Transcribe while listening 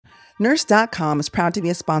Nurse.com is proud to be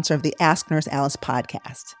a sponsor of the Ask Nurse Alice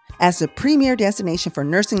podcast. As the premier destination for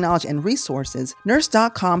nursing knowledge and resources,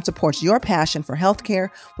 Nurse.com supports your passion for healthcare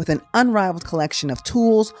with an unrivaled collection of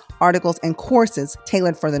tools, articles, and courses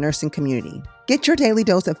tailored for the nursing community. Get your daily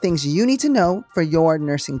dose of things you need to know for your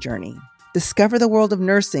nursing journey. Discover the world of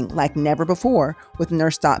nursing like never before with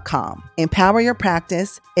Nurse.com. Empower your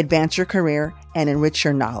practice, advance your career, and enrich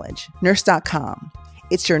your knowledge. Nurse.com.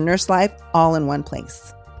 It's your nurse life all in one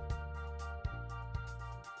place.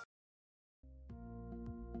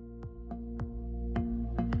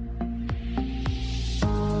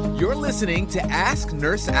 You're listening to Ask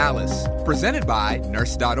Nurse Alice, presented by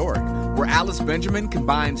Nurse.org, where Alice Benjamin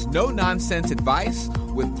combines no-nonsense advice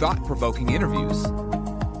with thought-provoking interviews.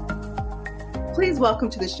 Please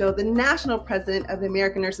welcome to the show the National President of the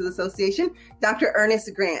American Nurses Association, Dr.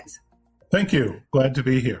 Ernest Grant. Thank you. Glad to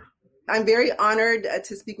be here. I'm very honored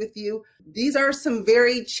to speak with you. These are some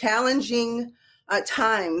very challenging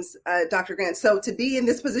times, Dr. Grant. So to be in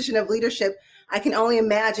this position of leadership, I can only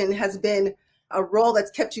imagine has been a role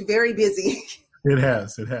that's kept you very busy. It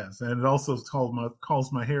has. And it also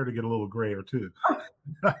calls my hair to get a little grayer too.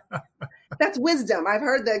 That's wisdom. I've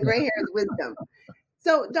heard that gray hair is wisdom.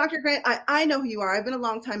 So Dr. Grant, I know who you are. I've been a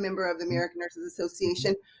longtime member of the American Nurses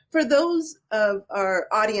Association. For those of our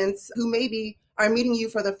audience who maybe are meeting you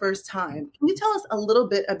for the first time, can you tell us a little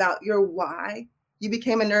bit about your why you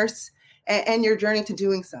became a nurse and your journey to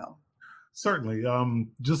doing so? Certainly.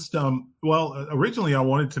 Originally I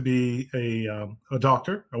wanted to be a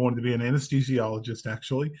doctor. I wanted to be an anesthesiologist,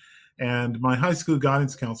 actually. And my high school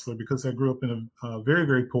guidance counselor, because I grew up in a very,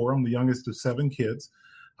 very poor, I'm the youngest of 7 kids.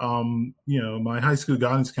 My high school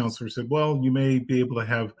guidance counselor said, well, you may be able to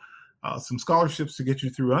have some scholarships to get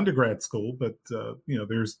you through undergrad school, but,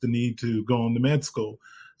 there's the need to go on to med school.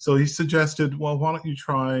 So he suggested, well, why don't you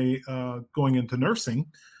try going into nursing,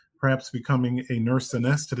 perhaps becoming a nurse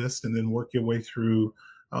anesthetist, and then work your way through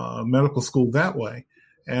medical school that way.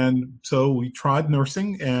 And so we tried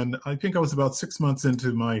nursing, and I think I was about 6 months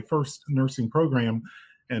into my first nursing program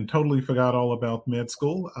and totally forgot all about med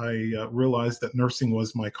school. I realized that nursing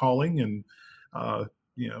was my calling, and,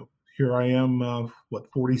 here I am,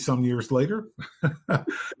 40 some years later.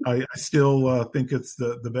 I still think it's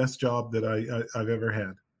the best job that I've ever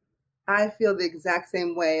had. I feel the exact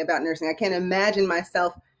same way about nursing. I can't imagine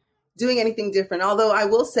myself doing anything different. Although I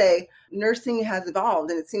will say nursing has evolved,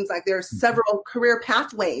 and it seems like there are several career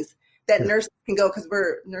pathways that nurses can go, because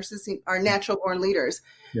nurses are natural born leaders.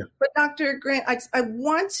 Yeah. But Dr. Grant, I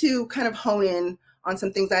want to kind of hone in on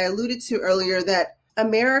some things I alluded to earlier, that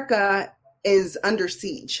America is under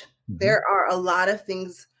siege. Mm-hmm. There are a lot of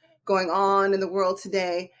things going on in the world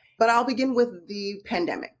today, but I'll begin with the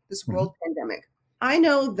pandemic, this world pandemic. I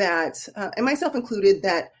know that, and myself included,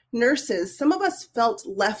 that nurses, some of us felt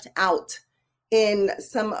left out in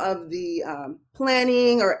some of the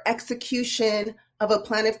planning or execution of a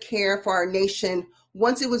plan of care for our nation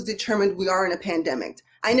once it was determined we are in a pandemic.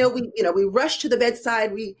 I know we rush to the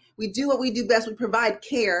bedside, we do what we do best, we provide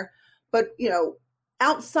care, but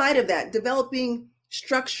outside of that, developing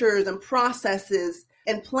structures and processes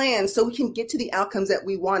and plans so we can get to the outcomes that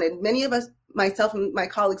we wanted. Many of us, myself and my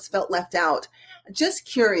colleagues, felt left out. Just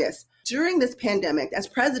curious, during this pandemic, as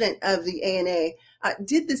president of the ANA,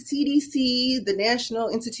 did the CDC, the National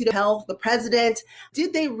Institute of Health, the president,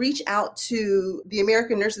 did they reach out to the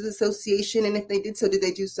American Nurses Association? And if they did so, did they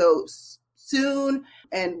do so soon?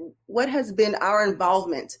 And what has been our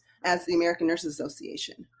involvement as the American Nurses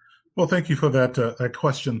Association? Well, thank you for that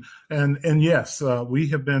question. And yes, we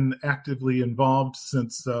have been actively involved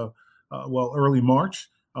since, early March.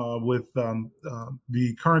 With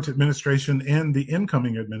the current administration and the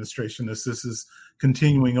incoming administration, as this is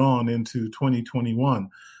continuing on into 2021.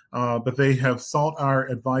 But they have sought our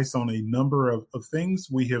advice on a number of things.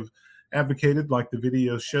 We have advocated, like the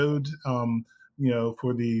video showed, for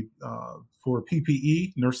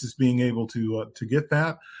PPE, nurses being able to get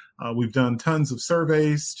that. We've done tons of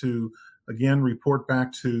surveys to, again, report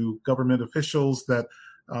back to government officials that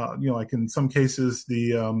like in some cases,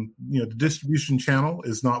 the distribution channel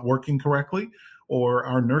is not working correctly, or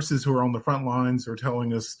our nurses who are on the front lines are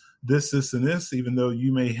telling us this, and this, even though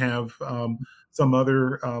you may have some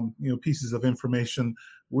other, pieces of information.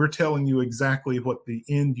 We're telling you exactly what the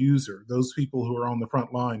end user, those people who are on the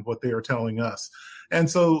front line, what they are telling us. And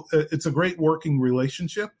so it's a great working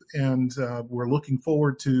relationship, and we're looking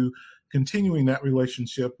forward to continuing that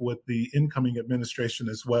relationship with the incoming administration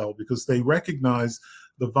as well, because they recognize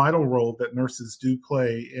the vital role that nurses do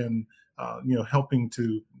play in, helping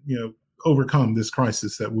to, overcome this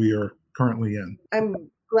crisis that we are currently in.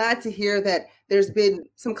 I'm glad to hear that there's been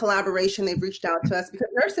some collaboration. They've reached out to us because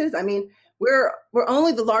nurses, I mean, we're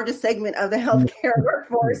only the largest segment of the healthcare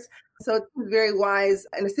workforce. So it's very wise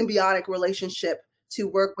and a symbiotic relationship to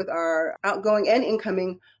work with our outgoing and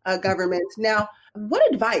incoming government. Now,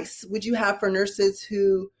 what advice would you have for nurses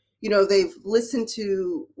who, they've listened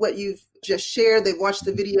to what you've just shared, they've watched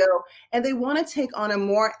the video, and they want to take on a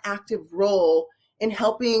more active role in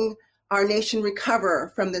helping our nation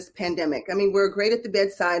recover from this pandemic? I mean, we're great at the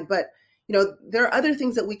bedside, but there are other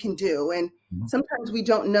things that we can do. And sometimes we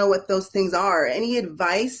don't know what those things are. Any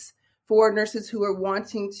advice for nurses who are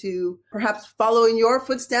wanting to perhaps follow in your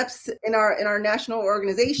footsteps in our national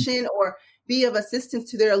organization or be of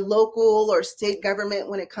assistance to their local or state government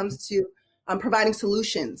when it comes to providing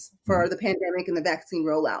solutions for the pandemic and the vaccine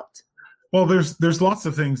rollout? Well, there's lots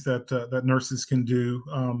of things that nurses can do.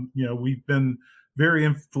 We've been very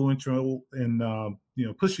influential in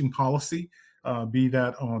pushing policy, be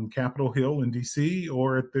that on Capitol Hill in DC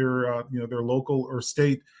or at their local or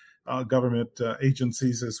state government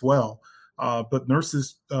agencies as well. But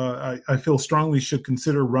nurses, I feel strongly, should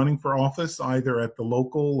consider running for office either at the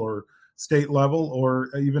local or state level or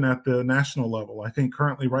even at the national level. I think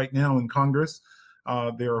currently right now in Congress,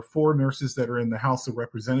 there are 4 nurses that are in the House of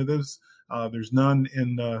Representatives. There's none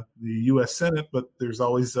in the U.S. Senate, but there's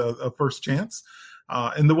always a first chance.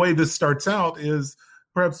 And the way this starts out is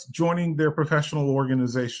perhaps joining their professional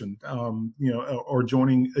organization, or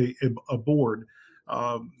joining a board.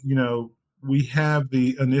 We have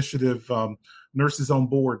the initiative Nurses on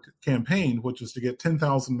Board campaign, which is to get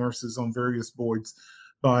 10,000 nurses on various boards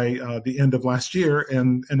by the end of last year.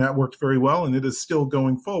 And that worked very well, and it is still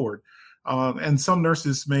going forward. And some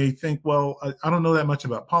nurses may think, well, I don't know that much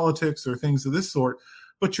about politics or things of this sort,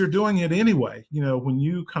 but you're doing it anyway. When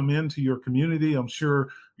you come into your community, I'm sure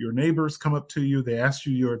your neighbors come up to you, they ask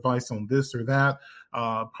you your advice on this or that,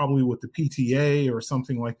 probably with the PTA or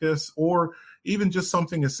something like this, or even just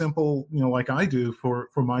something as simple, like I do for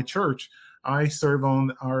my church. I serve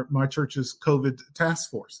on my church's COVID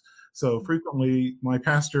task force. So frequently my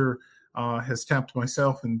pastor has tapped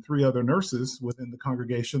myself and 3 other nurses within the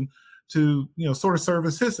congregation to, sort of serve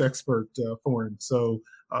as his expert for him. So,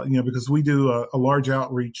 because we do a large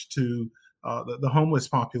outreach to the homeless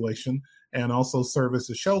population and also serve as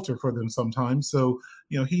a shelter for them sometimes. So,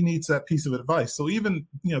 he needs that piece of advice. So even,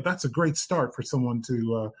 that's a great start for someone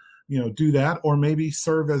to, do that, or maybe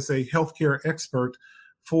serve as a healthcare expert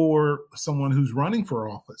for someone who's running for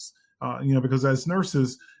office. Because as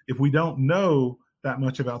nurses, if we don't know that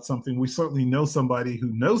much about something, we certainly know somebody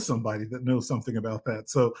who knows somebody that knows something about that.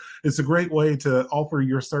 So it's a great way to offer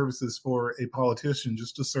your services for a politician,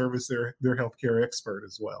 just to serve as their healthcare expert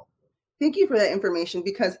as well. Thank you for that information,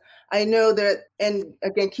 because I know that, and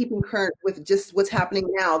again, keeping current with just what's happening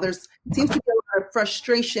now, seems to be a lot of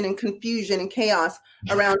frustration and confusion and chaos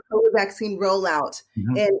around COVID vaccine rollout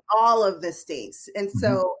in all of the states. And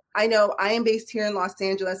so I know I am based here in Los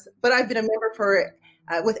Angeles, but I've been a member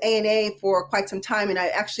with ANA for quite some time, and I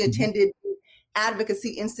actually attended the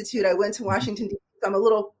Advocacy Institute. I went to Washington, D.C.,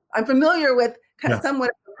 so I'm familiar with kind of somewhat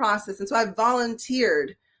of the process. And so I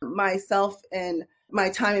volunteered myself and my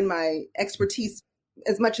time and my expertise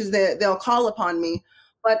as much as they'll call upon me.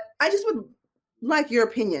 But I just would like your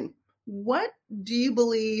opinion. What do you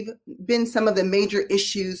believe been some of the major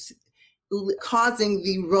issues causing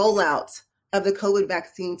the rollout of the COVID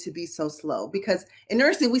vaccine to be so slow? Because in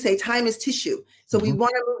nursing, we say time is tissue. So we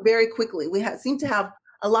want to move very quickly. We seem to have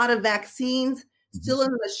a lot of vaccines still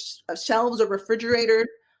in the shelves or refrigerators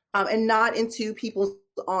and not into people's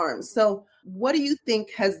arms. So what do you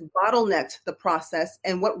think has bottlenecked the process,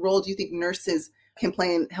 and what role do you think nurses can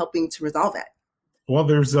play in helping to resolve that? Well,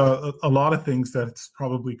 there's a lot of things that's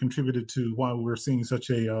probably contributed to why we're seeing such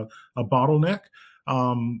a bottleneck.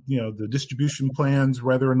 The distribution plans,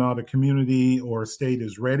 whether or not a community or a state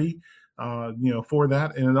is ready, for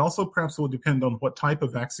that. And it also perhaps will depend on what type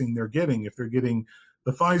of vaccine they're getting. If they're getting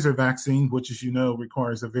the Pfizer vaccine, which, as you know,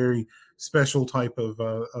 requires a very special type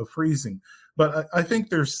of freezing. But I think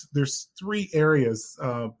there's 3 areas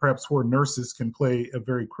perhaps where nurses can play a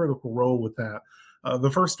very critical role with that.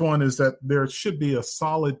 The first one is that there should be a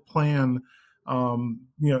solid plan,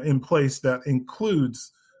 in place that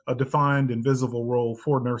includes a defined and visible role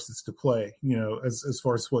for nurses to play, as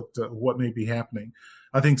far as what may be happening.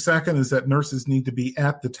 I think second is that nurses need to be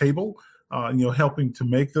at the table, helping to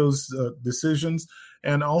make those decisions,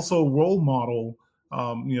 and also role model,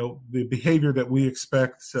 the behavior that we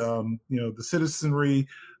expect, the citizenry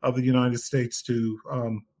of the United States to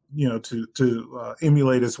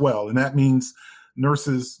emulate as well. And that means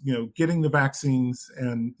nurses, getting the vaccines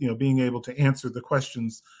and, being able to answer the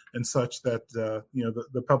questions and such that,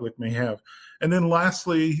 the public may have. And then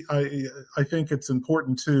lastly, I think it's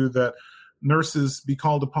important too that nurses be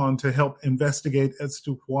called upon to help investigate as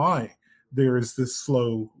to why there is this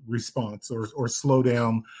slow response or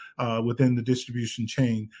slowdown within the distribution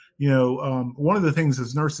chain. One of the things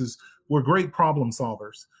as nurses, we're great problem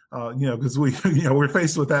solvers, because we're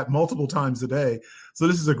faced with that multiple times a day. So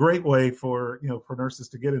this is a great way for nurses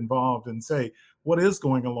to get involved and say, what is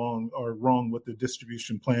going along or wrong with the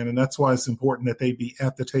distribution plan? And that's why it's important that they be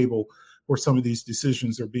at the table where some of these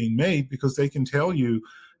decisions are being made, because they can tell you,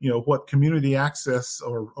 what community access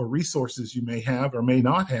or resources you may have or may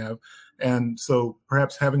not have. And so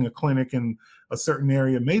perhaps having a clinic in a certain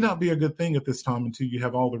area may not be a good thing at this time until you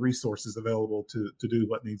have all the resources available to do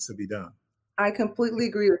what needs to be done. I completely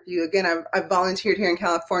agree with you. Again, I've volunteered here in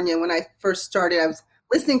California. When I first started, I was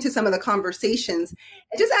listening to some of the conversations.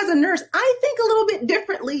 And just as a nurse, I think a little bit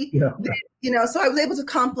differently, so I was able to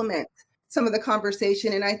complement some of the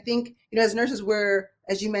conversation. And I think, as nurses,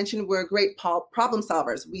 as you mentioned, we're great problem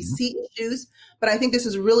solvers. We see issues, but I think this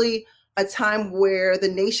is really a time where the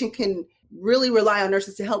nation can really rely on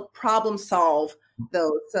nurses to help problem solve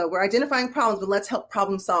those. So we're identifying problems, but let's help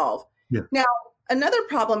problem solve. Yeah. Now, another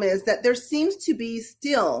problem is that there seems to be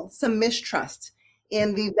still some mistrust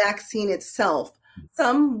in the vaccine itself.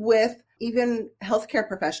 Some with even healthcare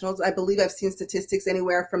professionals. I believe I've seen statistics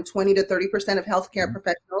anywhere from 20 to 30% of healthcare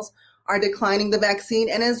professionals are declining the vaccine.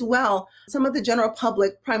 And as well, some of the general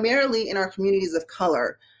public, primarily in our communities of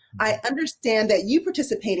color. I understand that you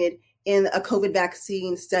participated in a COVID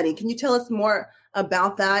vaccine study. Can you tell us more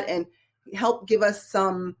about that and help give us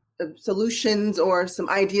some solutions or some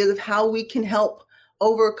ideas of how we can help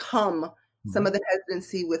overcome some of the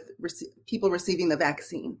hesitancy with people receiving the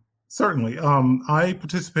vaccine? Certainly. I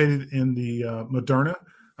participated in the Moderna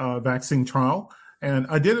vaccine trial, and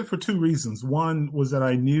I did it for two reasons. One was that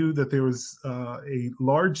I knew that there was a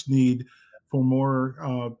large need for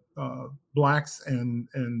more Blacks and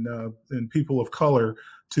people of color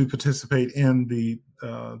to participate in the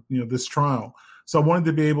this trial. So I wanted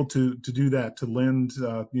to be able to do that, to lend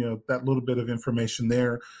that little bit of information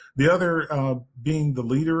there. The other being the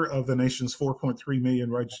leader of the nation's 4.3 million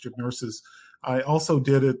registered nurses, I also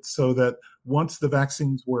did it so that once the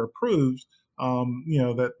vaccines were approved,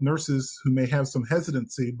 that nurses who may have some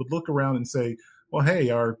hesitancy would look around and say, well, hey,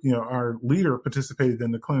 our leader participated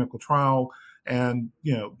in the clinical trial and,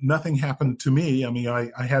 nothing happened to me. I mean,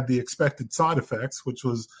 I had the expected side effects, which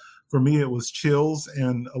was, for me, it was chills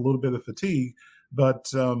and a little bit of fatigue. But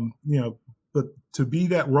to be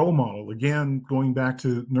that role model, again, going back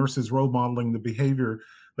to nurses role modeling the behavior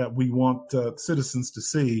that we want citizens to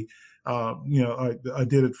see, I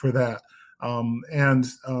did it for that. I'm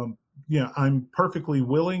perfectly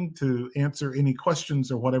willing to answer any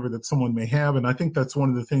questions or whatever that someone may have. And I think that's one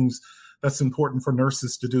of the things that's important for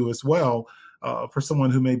nurses to do as well. For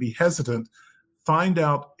someone who may be hesitant, find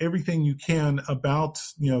out everything you can about,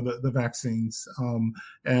 the vaccines,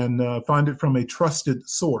 and find it from a trusted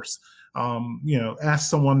source. Ask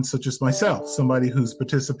someone such as myself, somebody who's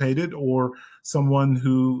participated, or someone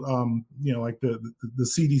who, like the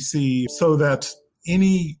CDC, so that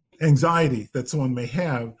any anxiety that someone may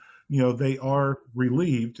have, they are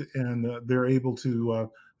relieved and they're able to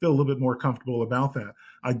feel a little bit more comfortable about that.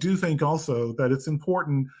 I do think also that it's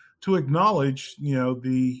important to acknowledge,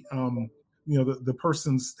 the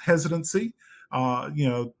person's hesitancy.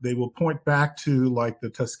 They will point back to like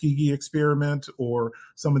the Tuskegee experiment or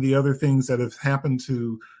some of the other things that have happened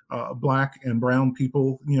to Black and brown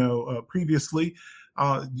people, previously.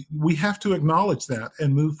 We have to acknowledge that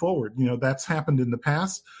and move forward. That's happened in the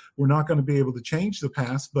past. We're not going to be able to change the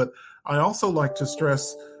past, but I also like to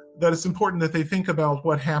stress that it's important that they think about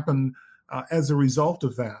what happened as a result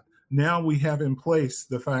of that. Now we have in place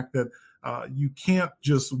the fact that you can't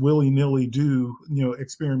just willy-nilly do,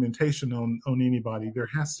 experimentation on anybody. There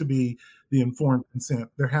has to be the informed consent.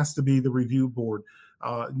 There has to be the review board.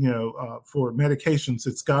 For medications,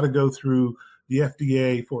 it's got to go through the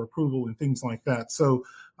FDA for approval and things like that. So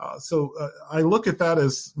I look at that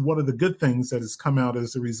as one of the good things that has come out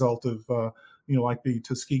as a result of, like the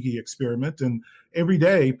Tuskegee experiment. And every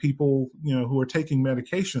day, people, who are taking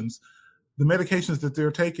medications, the medications that they're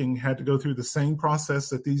taking had to go through the same process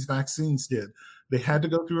that these vaccines did. They had to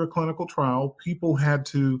go through a clinical trial. People had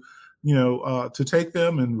to, to take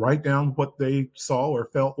them and write down what they saw or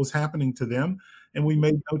felt was happening to them. And we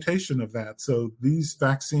made notation of that. So these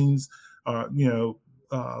vaccines,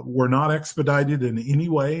 were not expedited in any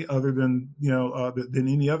way other than, than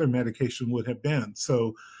any other medication would have been.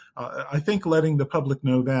 So I think letting the public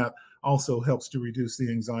know that also helps to reduce the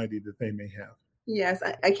anxiety that they may have. Yes,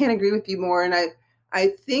 I can't agree with you more. And I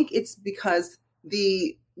think it's because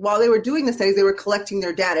while they were doing the studies, they were collecting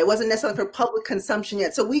their data. It wasn't necessarily for public consumption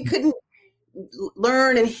yet. So we couldn't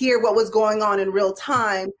learn and hear what was going on in real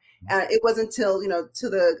time. It wasn't until, to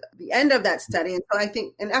the end of that study. And so I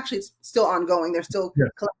think, and actually it's still ongoing, they're still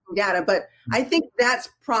collecting data, but I think that's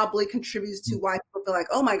probably contributes to why people feel like,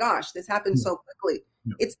 oh my gosh, this happened so quickly.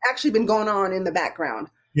 It's actually been going on in the background.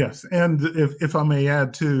 Yes. And if I may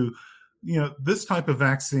add too, this type of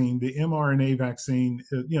vaccine, the mRNA vaccine,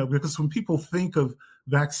 because when people think of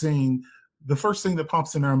vaccine, the first thing that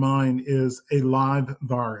pops in our mind is a live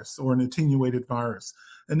virus or an attenuated virus.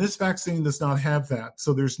 And this vaccine does not have that.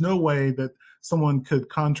 So there's no way that someone could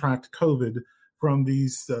contract COVID from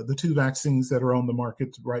the two vaccines that are on the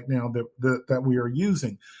market right now that we are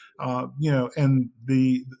using. And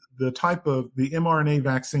the type of the mRNA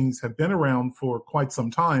vaccines have been around for quite some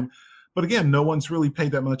time. But again, no one's really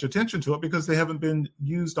paid that much attention to it because they haven't been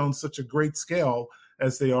used on such a great scale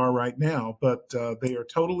as they are right now. But they are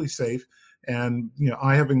totally safe. And,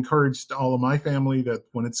 I have encouraged all of my family that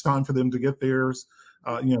when it's time for them to get theirs,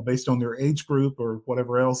 based on their age group or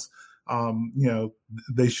whatever else,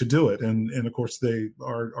 they should do it. And of course, they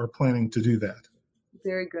are planning to do that.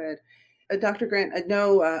 Very good. Dr. Grant, I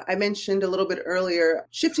know I mentioned a little bit earlier,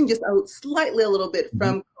 shifting just slightly a little bit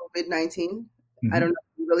from COVID-19. I don't know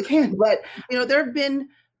if you really can, but, there have been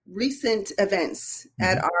recent events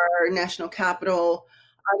at our national capital,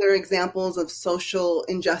 other examples of social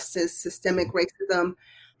injustice, systemic racism,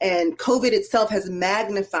 and COVID itself has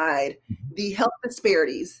magnified the health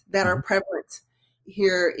disparities that are prevalent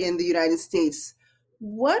here in the United States.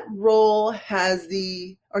 What role has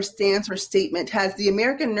stance or statement has the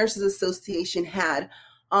American Nurses Association had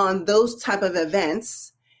on those type of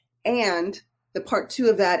events? And the part two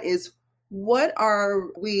of that is, what are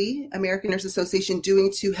we, American Nurses Association,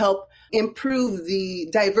 doing to help improve the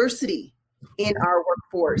diversity in our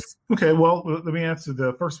workforce? Okay, well, let me answer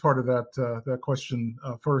the first part of that question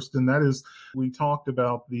first, and that is, we talked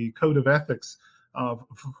about the code of ethics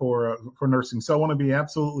for nursing. So I want to be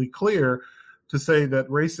absolutely clear to say that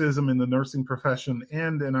racism in the nursing profession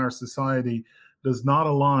and in our society does not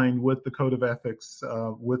align with the code of ethics,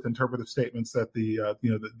 with interpretive statements that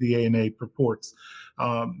the ANA purports.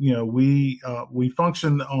 We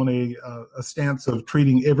function on a stance of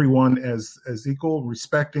treating everyone as equal,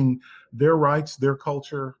 respecting their rights, their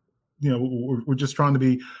culture. We're just trying to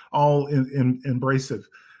be all embracive.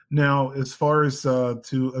 Now, as far as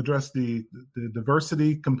to address the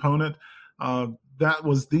diversity component, that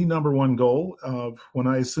was the number one goal of when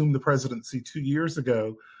I assumed the presidency 2 years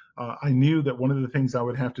ago. I knew that one of the things I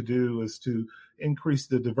would have to do is to increase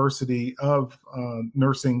the diversity of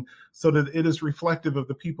nursing so that it is reflective of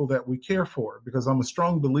the people that we care for, because I'm a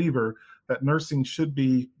strong believer that nursing should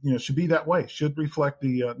be that way, should reflect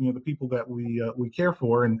the people that we care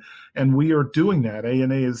for, and we are doing that.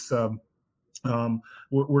 ANA is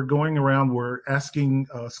we're going around, we're asking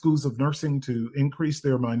schools of nursing to increase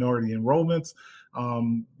their minority enrollments.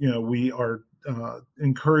 We are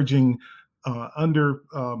encouraging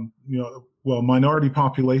minority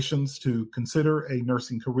populations to consider a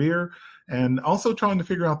nursing career, and also trying to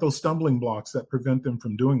figure out those stumbling blocks that prevent them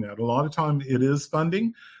from doing that. A lot of time it is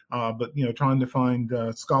funding, but trying to find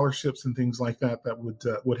scholarships and things like that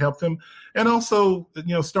would help them. And also,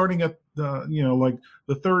 starting at like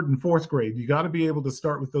the third and fourth grade, you got to be able to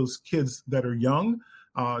start with those kids that are young,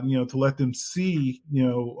 to let them see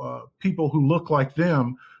people who look like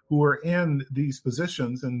them, who are in these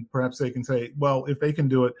positions, and perhaps they can say, well, if they can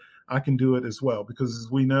do it, I can do it as well. Because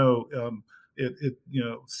as we know,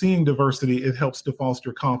 seeing diversity, it helps to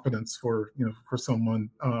foster confidence for someone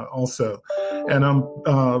also. And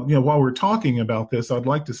while we're talking about this, I'd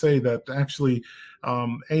like to say that actually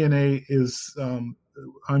ANA is,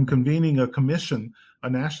 I'm convening a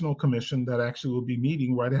national commission that actually will be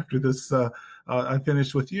meeting right after this. I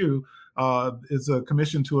finish with you. Is a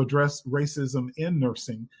commission to address racism in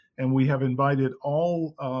nursing. And we have invited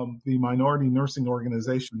all the minority nursing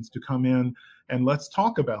organizations to come in and let's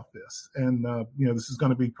talk about this. And, this is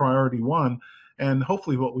going to be priority one. And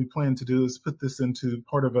hopefully what we plan to do is put this into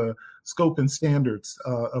part of a scope and standards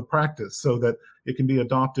of practice so that it can be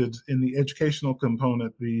adopted in the educational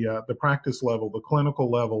component, the practice level, the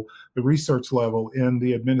clinical level, the research level, and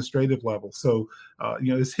the administrative level. So,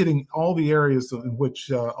 it's hitting all the areas in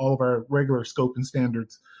which all of our regular scope and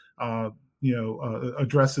standards,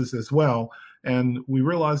 addresses as well. And we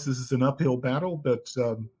realize this is an uphill battle, but,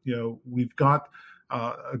 we've got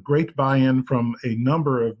a great buy-in from a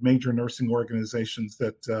number of major nursing organizations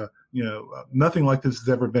that, nothing like this has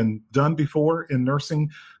ever been done before in nursing.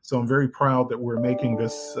 So I'm very proud that we're making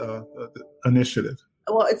this initiative.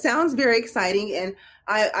 Well, it sounds very exciting. And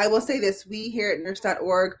I will say this, we here at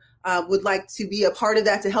nurse.org would like to be a part of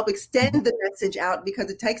that to help extend the message out, because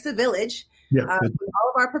it takes a village. Yeah. All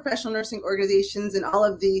of our professional nursing organizations and all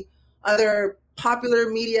of the other popular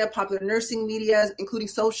media, popular nursing media, including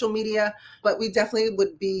social media, but we definitely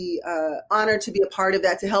would be honored to be a part of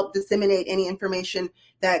that to help disseminate any information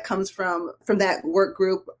that comes from that work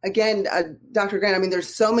group. Again, Dr. Grant, I mean,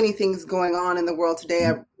 there's so many things going on in the world today.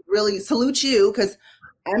 I really salute you, because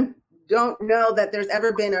I don't know that there's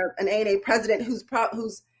ever been an ANA president who's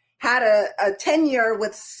had a tenure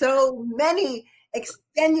with so many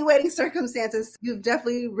extenuating circumstances. You've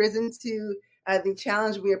definitely risen to the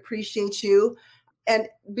challenge. We appreciate you. And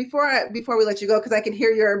before we let you go, because I can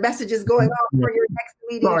hear your messages going on for your next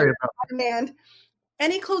meeting on demand,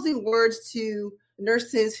 any closing words to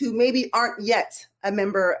nurses who maybe aren't yet a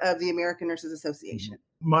member of the American Nurses Association?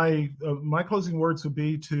 My closing words would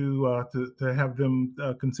be to have them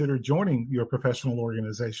consider joining your professional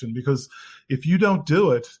organization, because if you don't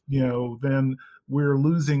do it, then we're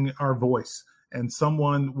losing our voice. And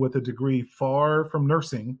someone with a degree far from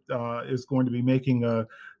nursing is going to be making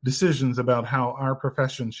decisions about how our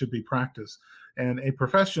profession should be practiced. And a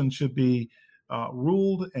profession should be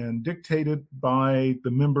ruled and dictated by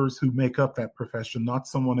the members who make up that profession, not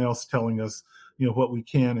someone else telling us, what we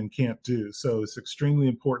can and can't do. So it's extremely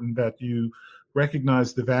important that you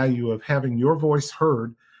recognize the value of having your voice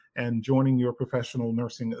heard and joining your professional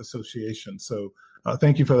nursing association. So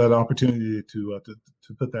thank you for that opportunity to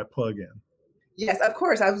put that plug in. Yes, of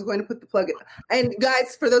course. I was going to put the plug in. And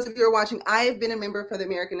guys, for those of you who are watching, I have been a member for the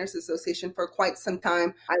American Nurses Association for quite some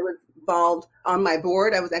time. I was involved on my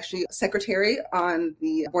board. I was actually secretary on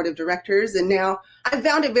the board of directors. And now I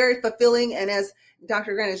found it very fulfilling. And as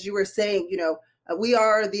Dr. Grant, as you were saying, we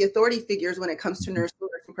are the authority figures when it comes to nursing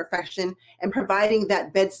profession and providing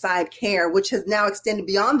that bedside care, which has now extended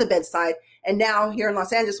beyond the bedside. And now here in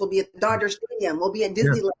Los Angeles, we'll be at the Dodger Stadium, we'll be at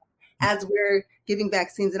Disneyland. As we're giving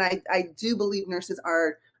vaccines. And I do believe nurses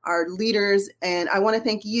are leaders. And I want to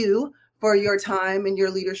thank you for your time and your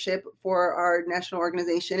leadership for our national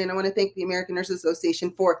organization. And I want to thank the American Nurses Association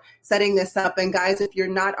for setting this up. And guys, if you're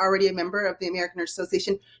not already a member of the American Nurses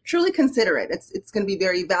Association, truly consider it. It's going to be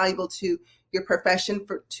very valuable to your profession,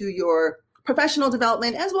 to your professional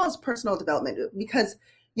development, as well as personal development, because,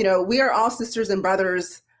 we are all sisters and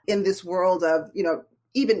brothers in this world of,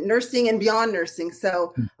 even nursing and beyond nursing.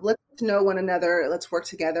 So let's know one another, let's work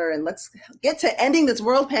together, and let's get to ending this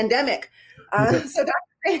world pandemic. So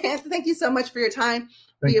Dr. Grant, thank you so much for your time.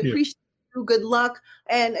 We appreciate you. Good luck.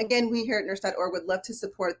 And again, we here at nurse.org would love to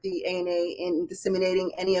support the ANA in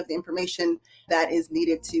disseminating any of the information that is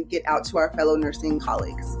needed to get out to our fellow nursing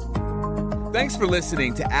colleagues. Thanks for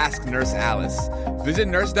listening to Ask Nurse Alice. Visit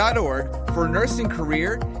nurse.org for nursing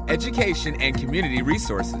career, education, and community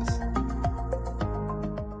resources.